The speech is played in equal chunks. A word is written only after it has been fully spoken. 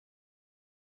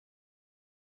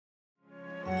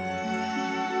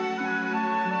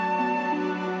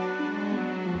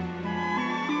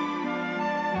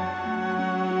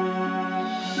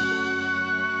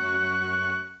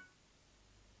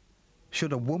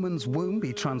Should a woman's womb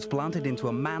be transplanted into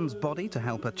a man's body to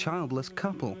help a childless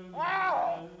couple?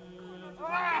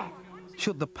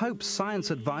 Should the Pope's science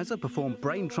advisor perform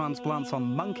brain transplants on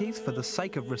monkeys for the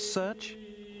sake of research?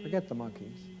 Forget the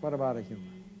monkeys. What about a human?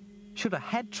 Should a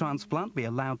head transplant be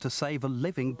allowed to save a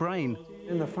living brain?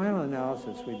 In the final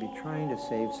analysis, we'd be trying to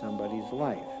save somebody's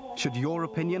life. Should your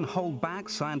opinion hold back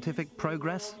scientific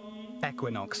progress?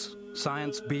 Equinox,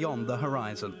 science beyond the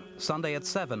horizon. Sunday at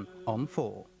 7 on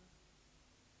 4.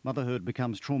 Motherhood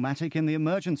becomes traumatic in the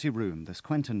emergency room. This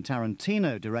Quentin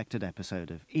Tarantino-directed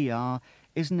episode of ER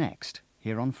is next,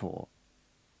 here on 4.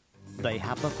 They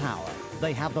have the power,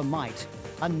 they have the might,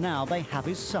 and now they have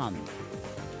his son.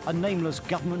 A nameless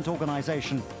government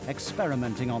organisation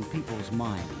experimenting on people's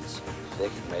minds. They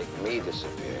can make me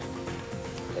disappear.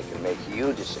 They can make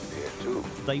you disappear, too.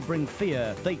 They bring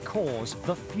fear, they cause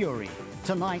the fury.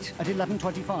 Tonight at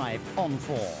 11:25 on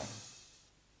 4.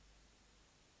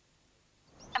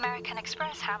 American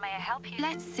Express, how may I help you?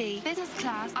 Let's see. Business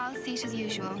class, I'll seat as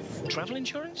usual. Travel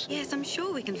insurance? Yes, I'm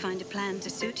sure we can find a plan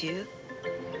to suit you.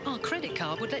 Our credit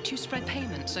card would let you spread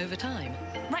payments over time.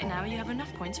 Right now, you have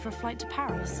enough points for a flight to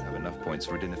Paris. Have enough points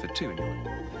for a dinner for two in your...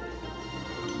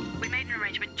 We made an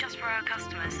arrangement just for our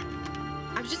customers.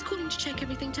 I was just calling to check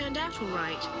everything turned out all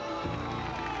right.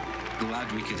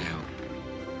 Glad we could help.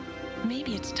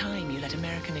 Maybe it's time you let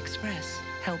American Express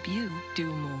help you do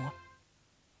more.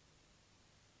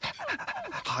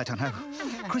 I don't know.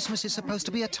 Christmas is supposed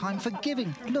to be a time for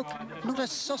giving. Look, not a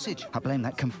sausage. I blame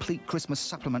that complete Christmas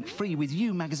supplement Free With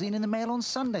You magazine in the mail on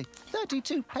Sunday.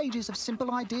 32 pages of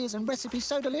simple ideas and recipes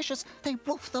so delicious, they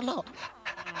wolf the lot.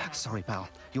 Sorry, pal,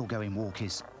 you're going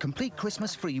walkies. Complete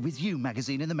Christmas Free With You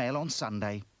magazine in the mail on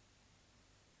Sunday.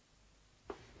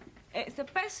 It's the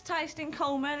best tasting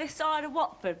korma this side of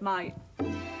Watford, mate.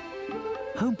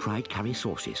 Home Pride curry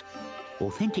sauces.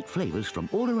 Authentic flavours from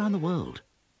all around the world.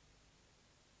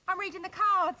 I'm reading the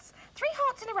cards. 3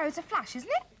 hearts in a row's a flash, isn't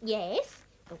it? Yes,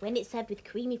 but when it's served with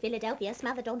creamy Philadelphia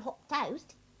smothered on hot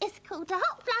toast, it's called a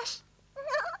hot flash.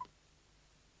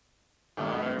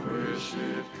 I wish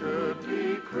it could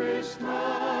be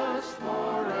Christmas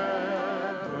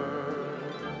forever.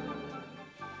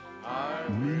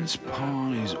 Mince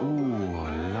pies. Oh,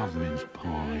 I love mince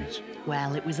pies.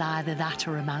 Well, it was either that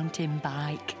or a mountain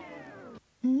bike.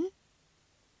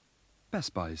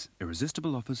 Best Buy's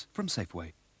irresistible offers from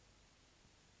Safeway.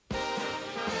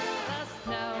 The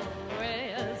snow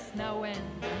is snowing,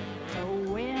 the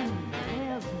wind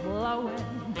is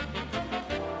blowing,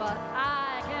 but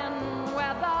I can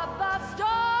weather the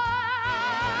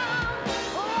storm.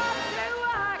 What do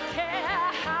I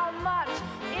care how much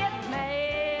it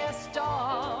may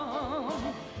storm?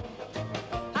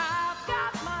 I've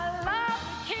got my love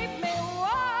to keep me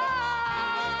warm.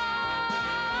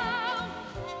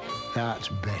 That's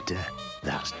better.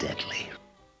 That's deadly.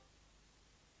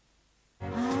 I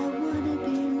wanna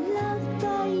be loved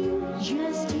by you,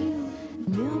 just you,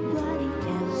 nobody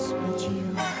else but you.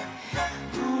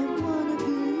 I wanna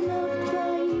be loved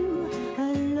by you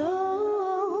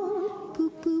alone.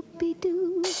 Boop boop be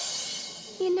doo.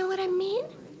 You know what I mean?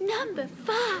 Number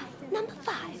 5. Number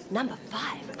 5. Number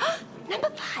 5.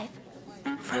 Number 5.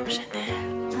 Frozen there.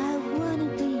 I wanna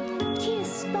be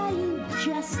kissed by you,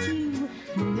 just you,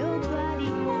 nobody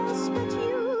else but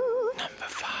you. Number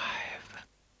 5.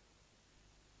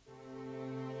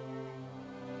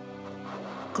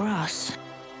 Grass.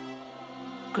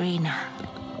 Greener.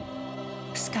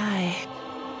 Sky.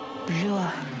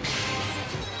 Bluer.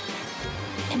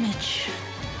 Image.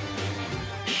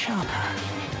 Sharper.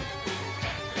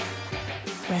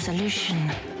 Resolution.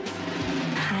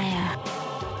 Higher.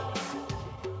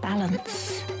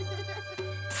 Balance.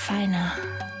 Finer.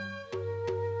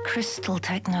 Crystal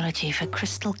technology for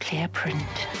crystal clear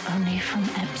print. Only from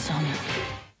Epson.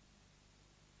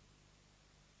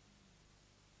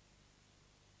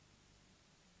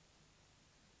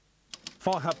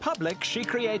 For her public, she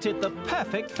created the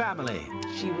perfect family.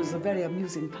 She was a very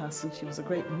amusing person. She was a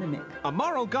great mimic. A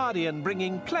moral guardian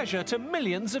bringing pleasure to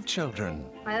millions of children.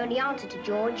 I only answer to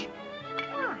George.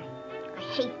 Why? I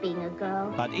hate being a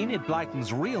girl. But Enid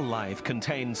Blyton's real life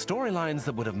contained storylines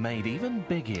that would have made even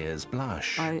big ears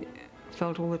blush. I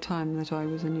felt all the time that I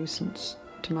was a nuisance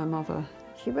to my mother.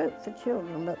 She wrote for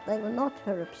children, but they were not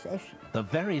her obsession. The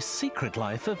Very Secret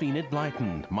Life of Enid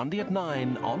Blyton, Monday at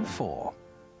 9 on 4.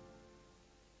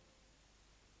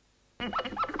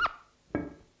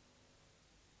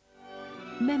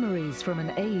 Memories from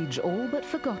an age all but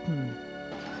forgotten.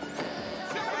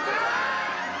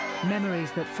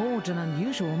 Memories that forge an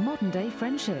unusual modern-day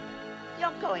friendship.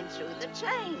 You're going through the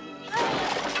change.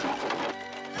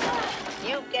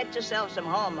 You get yourself some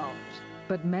hormones.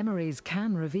 But memories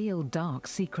can reveal dark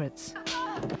secrets.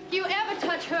 You ever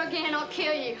touch her again, I'll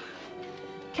kill you.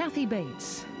 Kathy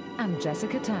Bates and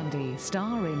Jessica Tandy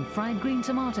star in Fried Green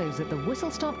Tomatoes at the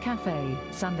Whistle Stop Cafe,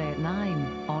 Sunday at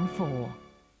 9 on 4.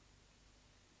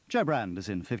 Joe Brand is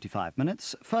in 55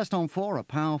 minutes. First on 4, a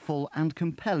powerful and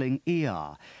compelling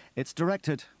ER. It's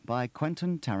directed by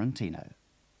Quentin Tarantino.